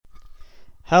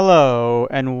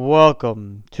Hello and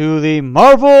welcome to the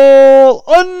Marvel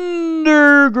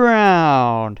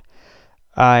Underground.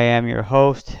 I am your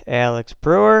host, Alex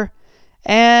Brewer.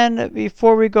 And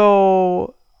before we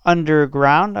go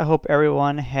underground, I hope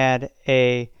everyone had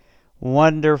a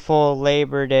wonderful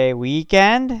Labor Day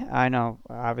weekend. I know,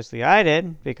 obviously, I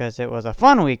did because it was a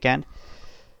fun weekend.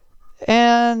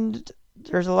 And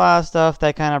there's a lot of stuff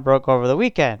that kind of broke over the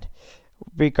weekend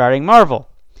regarding Marvel.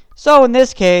 So, in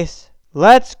this case,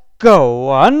 let's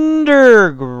go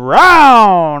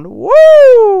underground.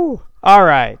 Woo! All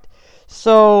right.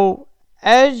 So,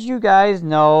 as you guys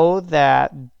know,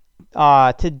 that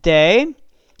today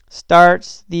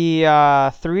starts the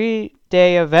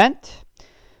 3-day event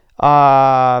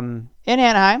in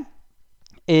Anaheim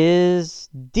is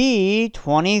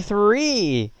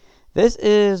D23. This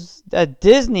is a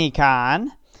Disney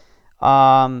con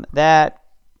that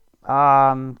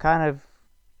kind of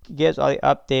gives all the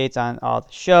updates on all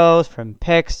the shows from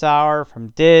Pixar, from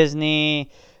Disney,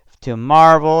 to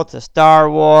Marvel, to Star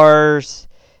Wars,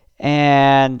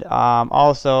 and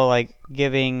also like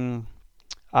giving,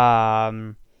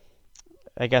 I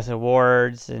guess,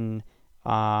 awards and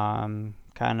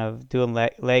kind of doing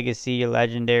legacy,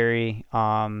 legendary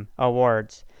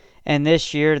awards. And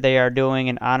this year they are doing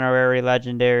an honorary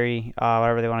legendary,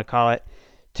 whatever they want to call it,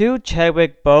 to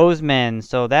Chadwick Boseman.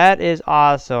 So that is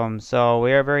awesome. So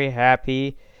we are very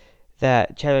happy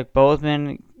that Chadwick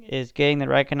Boseman is getting the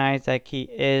recognized that he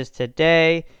is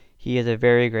today. He is a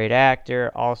very great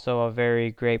actor, also a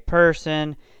very great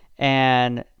person,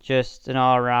 and just an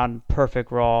all-around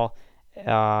perfect role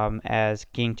as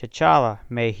King T'Challa.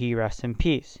 May he rest in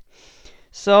peace.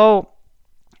 So,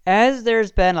 as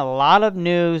there's been a lot of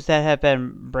news that have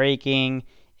been breaking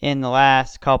in the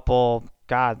last couple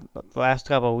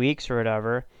weeks or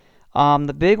whatever.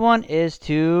 The big one is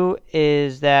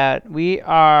that we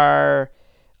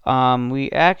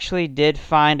actually did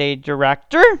find a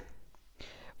director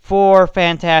for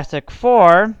Fantastic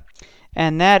Four,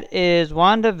 and that is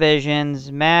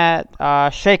WandaVision's Matt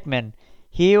Shakman.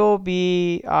 He will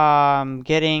be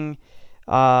getting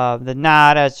the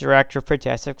nod as director of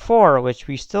Fantastic Four, which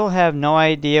we still have no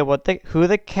idea who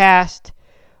the cast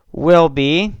will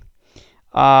be.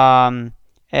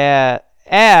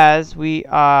 As we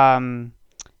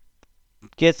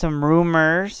get some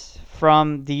rumors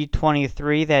from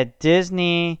D23 that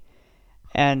Disney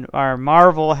and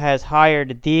Marvel has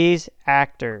hired these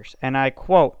actors, and I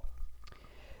quote: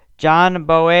 John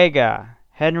Boyega,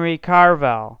 Henry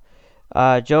Cavill,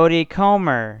 Jodie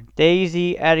Comer,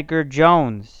 Daisy Edgar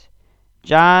Jones,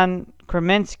 John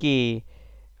Krasinski,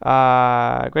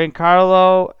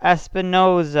 Giancarlo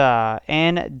Espinosa,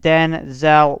 and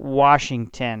Denzel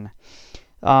Washington.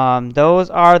 Those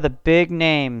are the big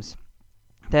names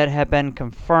that have been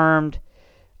confirmed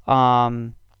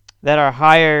that are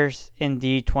hires in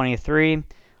D23.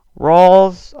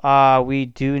 Roles, we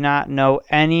do not know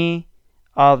any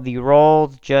of the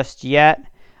roles just yet.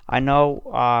 I know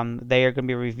they are going to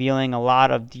be revealing a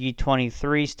lot of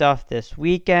D23 stuff this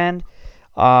weekend,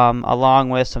 along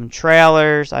with some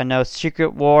trailers. I know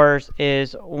Secret Wars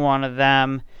is one of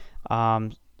them.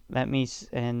 And then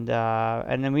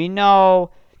we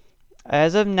know,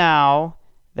 as of now,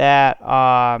 that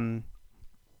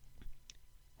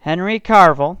Henry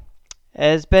Cavill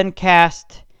has been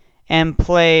cast and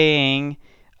playing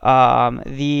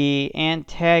the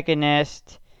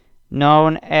antagonist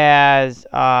known as,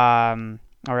 or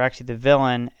actually the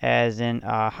villain, as in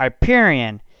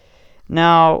Hyperion.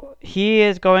 Now, he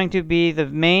is going to be the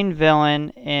main villain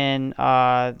in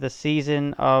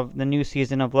the new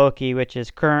season of Loki, which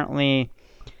is currently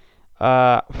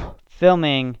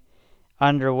filming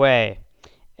underway.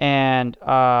 And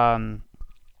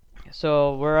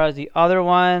so, whereas the other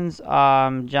ones,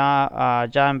 John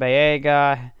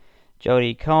Boyega,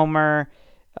 Jodie Comer,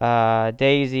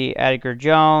 Daisy Edgar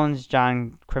Jones,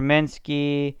 John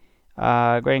Krasinski,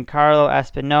 Giancarlo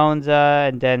Espinosa,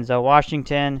 and Denzel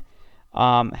Washington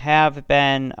have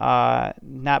been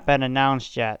not been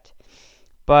announced yet.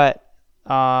 But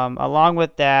along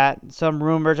with that, some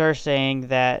rumors are saying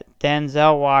that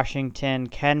Denzel Washington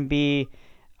can be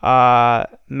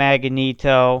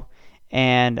Magneto,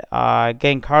 and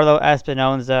Giancarlo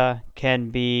Espinosa can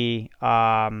be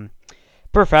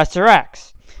Professor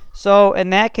X. So in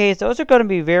that case, those are going to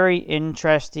be very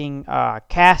interesting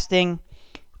casting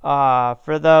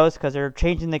for those, because they're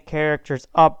changing the characters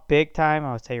up big time.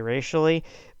 I would say racially,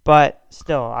 but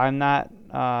still, I'm not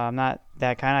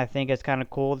that kind. I think it's kind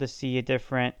of cool to see a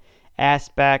different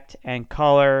aspect and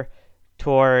color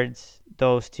towards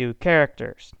those two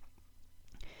characters.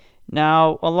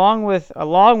 Now, along with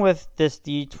this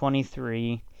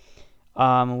D23,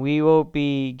 We will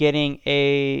be getting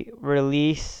a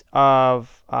release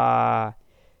of a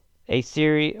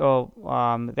series.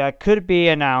 That could be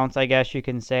announced, I guess you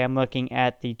can say. I'm looking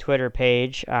at the Twitter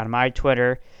page on my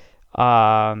Twitter,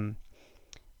 um,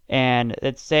 and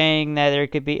it's saying that there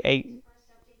could be a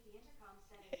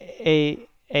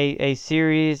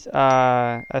series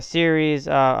about.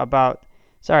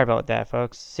 Sorry about that,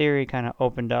 folks. Siri kind of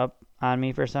opened up on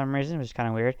me for some reason, which is kind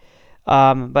of weird.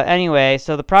 But anyway,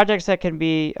 so the projects that can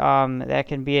be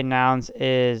announced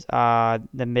is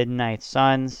the Midnight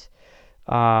Suns.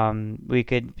 We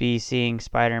could be seeing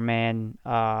Spider-Man,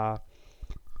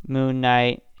 Moon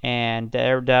Knight, and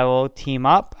Daredevil team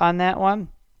up on that one.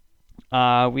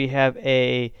 We have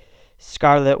a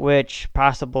Scarlet Witch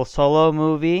possible solo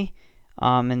movie.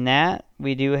 In that,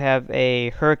 we do have a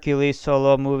Hercules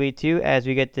solo movie too, as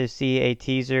we get to see a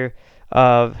teaser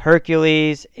of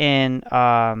Hercules in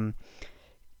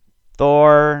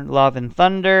Thor: Love and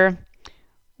Thunder.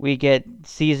 We get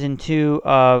season 2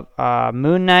 of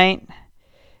Moon Knight,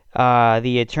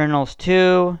 The Eternals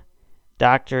 2,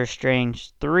 Doctor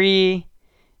Strange 3,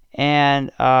 and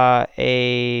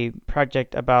a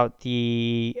project about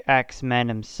the X-Men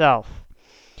himself.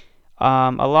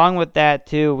 Along with that,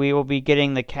 too, we will be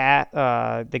getting the cast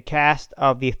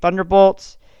of the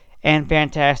Thunderbolts and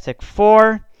Fantastic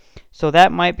Four. So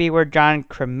that might be where John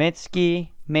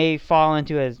Krasinski may fall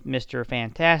into as Mr.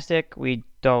 Fantastic. We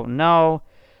don't know.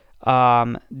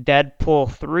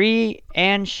 Deadpool 3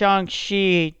 and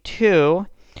Shang-Chi 2.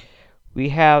 We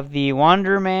have the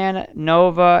Wonder Man,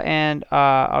 Nova, and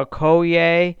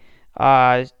Okoye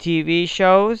TV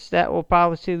shows that will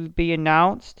probably be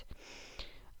announced.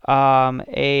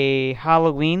 A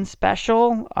Halloween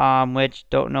special, which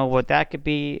don't know what that could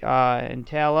be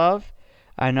entail of.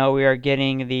 I know we are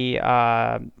getting the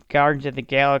Guardians of the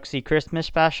Galaxy Christmas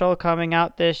special coming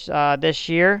out this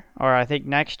year, or I think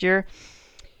next year.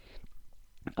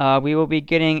 We will be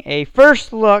getting a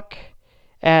first look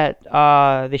at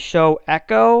the show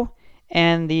Echo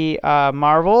and the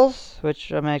Marvels,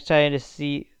 which I'm excited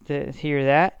to hear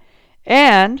that.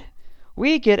 And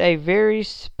we get a very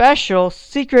special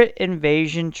Secret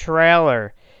Invasion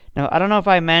trailer. Now, I don't know if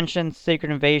I mentioned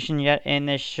Secret Invasion yet in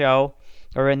this show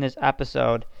or in this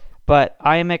episode, but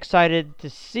I am excited to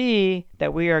see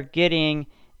that we are getting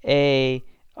a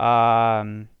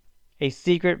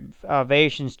Secret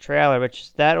Invasions trailer,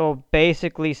 which that will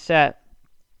basically set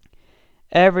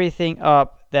everything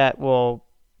up that will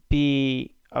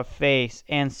be a face.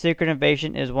 And Secret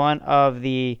Invasion is one of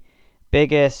the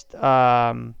biggest,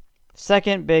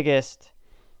 second biggest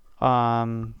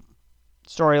storylines.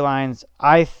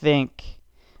 I think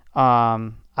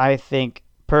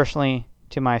personally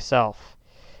to myself.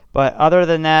 But other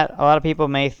than that, a lot of people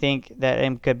may think that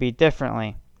it could be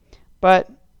differently. But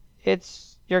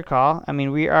it's your call. I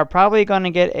mean, we are probably going to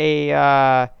get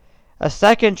a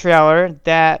second trailer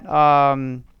that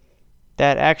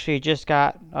actually just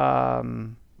got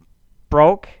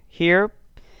broke here.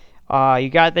 You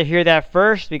got to hear that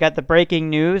first. We got the breaking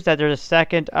news that there's a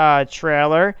second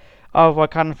trailer of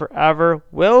Wakanda Forever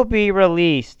will be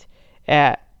released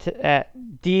at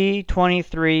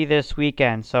D23 this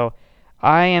weekend. So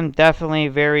I am definitely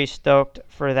very stoked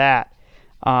for that.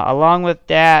 Along with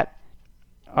that,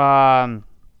 here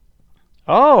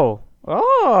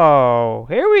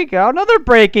we go. Another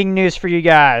breaking news for you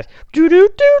guys.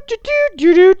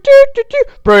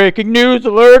 Breaking news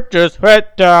alert, just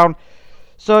went down.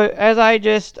 So as I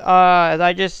just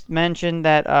mentioned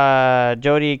that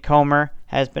Jodie Comer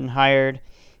has been hired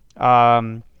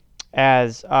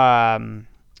as in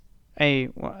a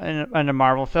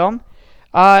Marvel film.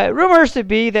 Rumors to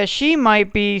be that she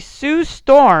might be Sue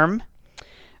Storm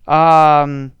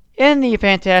in the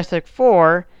Fantastic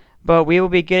Four, but we will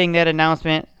be getting that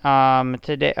announcement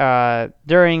today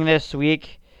during this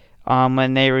week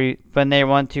when they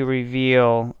want to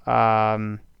reveal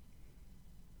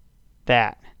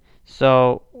that.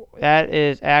 So that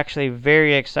is actually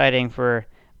very exciting for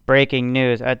breaking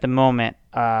news at the moment.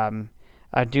 I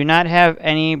do not have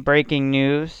any breaking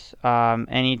news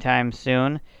anytime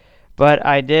soon, but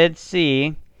I did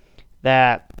see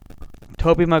that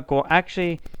Tobey Maguire,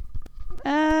 actually,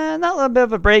 not a little bit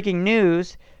of a breaking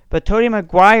news, but Tobey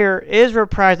Maguire is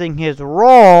reprising his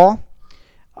role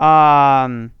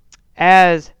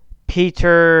as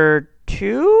Peter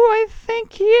 2, I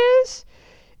think he is,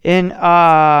 in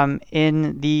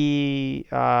the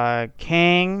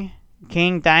Kang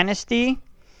Dynasty,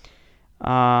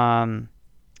 or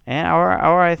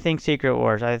I think Secret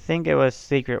Wars. I think it was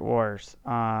Secret Wars,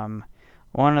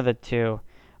 one of the two.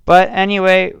 But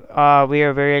anyway, we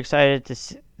are very excited to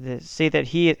see that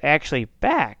he is actually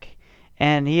back,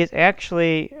 and he is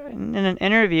actually, in an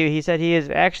interview, he said he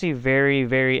is actually very,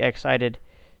 very excited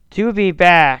to be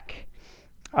back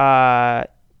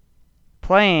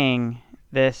playing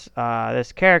this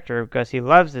character, because he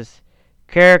loves this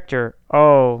character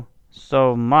oh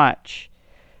so much,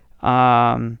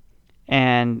 and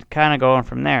kind of going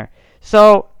from there.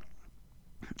 So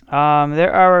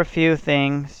there are a few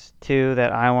things too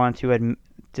that I want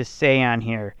to say on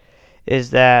here.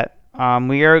 Is that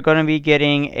we are going to be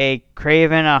getting a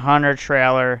Craven a Hunter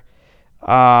trailer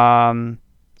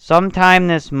sometime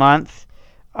this month.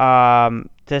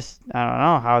 This, I don't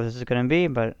know how this is going to be,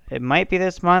 but it might be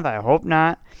this month. I hope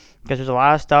not, because there's a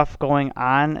lot of stuff going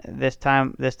on this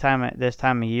time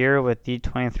of year with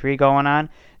D23 going on.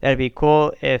 That'd be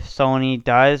cool if Sony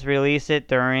does release it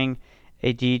during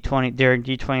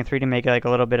D23 to make it like a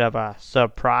little bit of a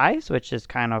surprise, which is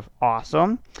kind of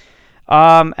awesome.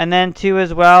 And then too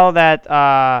as well that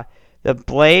the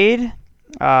Blade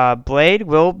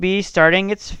will be starting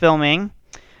its filming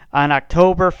on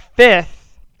October 5th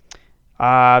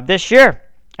this year,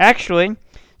 actually.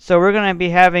 So we're going to be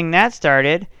having that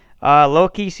started.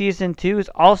 Loki Season 2 is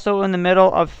also in the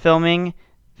middle of filming,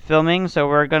 so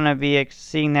we're going to be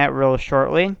seeing that real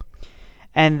shortly.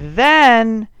 And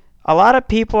then a lot of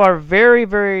people are very,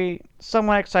 very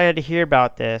somewhat excited to hear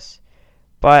about this,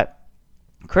 but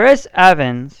Chris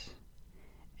Evans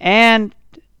and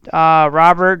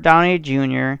Robert Downey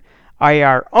Jr.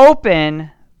 are open,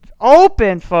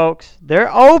 folks.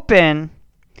 They're open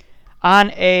on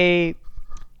a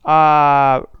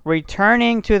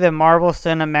returning to the Marvel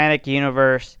Cinematic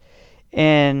Universe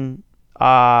in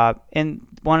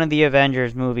one of the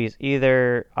Avengers movies,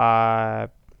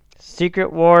 either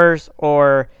Secret Wars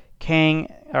or Kang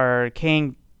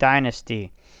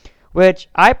Dynasty. Which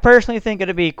I personally think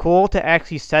it'd be cool to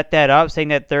actually set that up, saying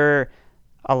that they're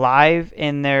alive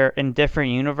in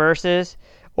different universes,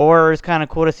 or it's kind of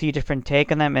cool to see a different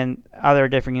take on them in other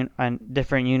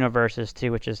different universes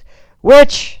too,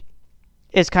 which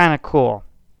is kind of cool.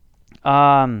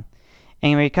 And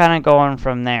we're kind of going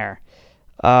from there.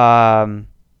 And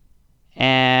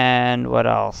what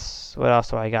else? What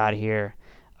else do I got here?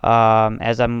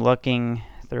 As I'm looking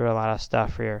through a lot of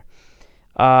stuff here.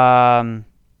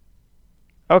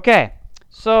 Okay,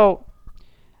 so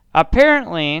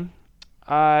apparently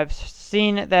I've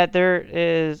seen that there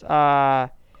is has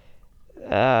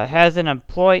an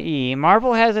employee.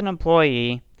 Marvel has an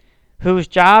employee whose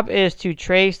job is to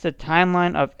trace the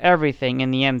timeline of everything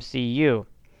in the MCU.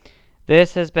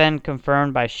 This has been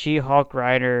confirmed by She-Hulk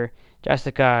writer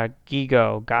Jessica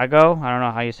Gago. I don't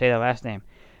know how you say that last name.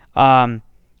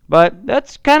 But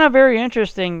that's kind of very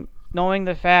interesting, knowing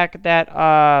the fact that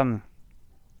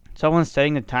someone's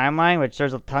studying the timeline, which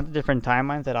there's a ton of different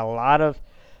timelines that a lot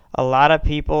of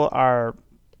people are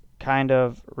kind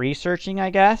of researching,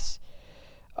 I guess.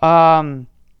 But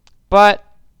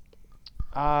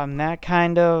that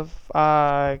kind of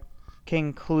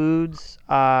concludes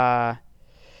that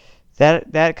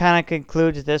kind of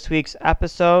concludes this week's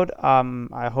episode.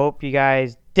 I hope you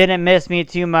guys didn't miss me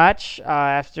too much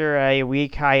after a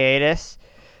week hiatus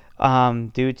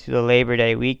due to the Labor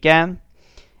Day weekend.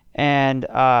 And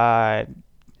I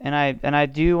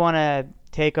do want to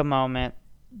take a moment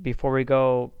before we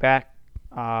go back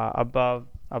above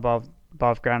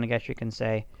ground, I guess you can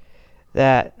say,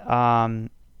 that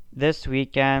this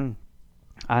weekend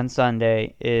on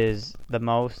Sunday is the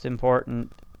most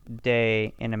important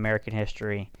day in American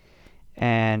history,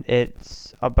 and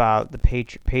it's about the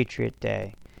Patriot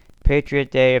Day.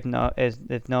 Patriot Day,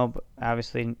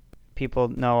 obviously people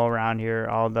know around here,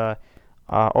 all the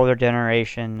older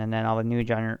generation, and then all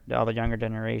the younger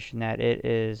generation, that it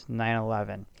is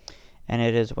 9/11, and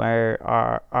it is where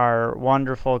our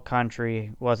wonderful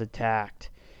country was attacked,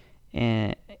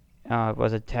 and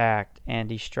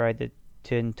destroyed the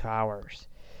Twin Towers.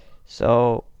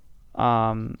 So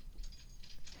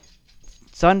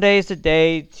Sunday's the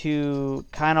day to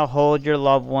kind of hold your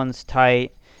loved ones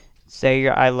tight, say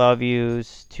your I love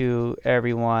yous to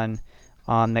everyone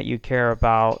that you care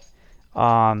about,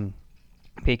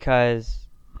 because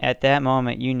at that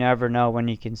moment you never know when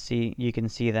you can see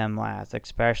them last,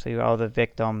 especially all the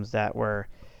victims that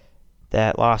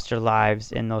lost their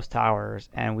lives in those towers.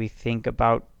 And we think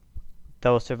about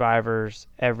those survivors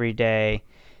every day,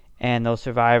 and those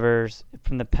survivors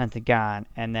from the Pentagon,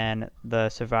 and then the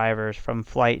survivors from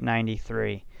Flight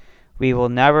 93. We will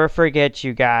never forget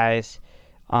you guys,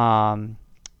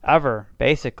 ever,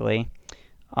 basically.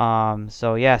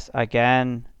 So yes,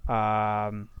 again,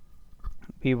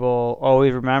 we will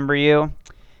always remember you.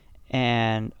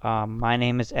 And my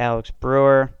name is Alex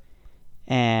Brewer.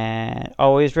 And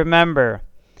always remember,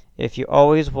 if you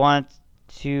always want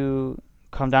to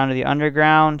come down to the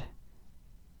underground?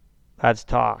 Let's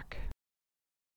talk.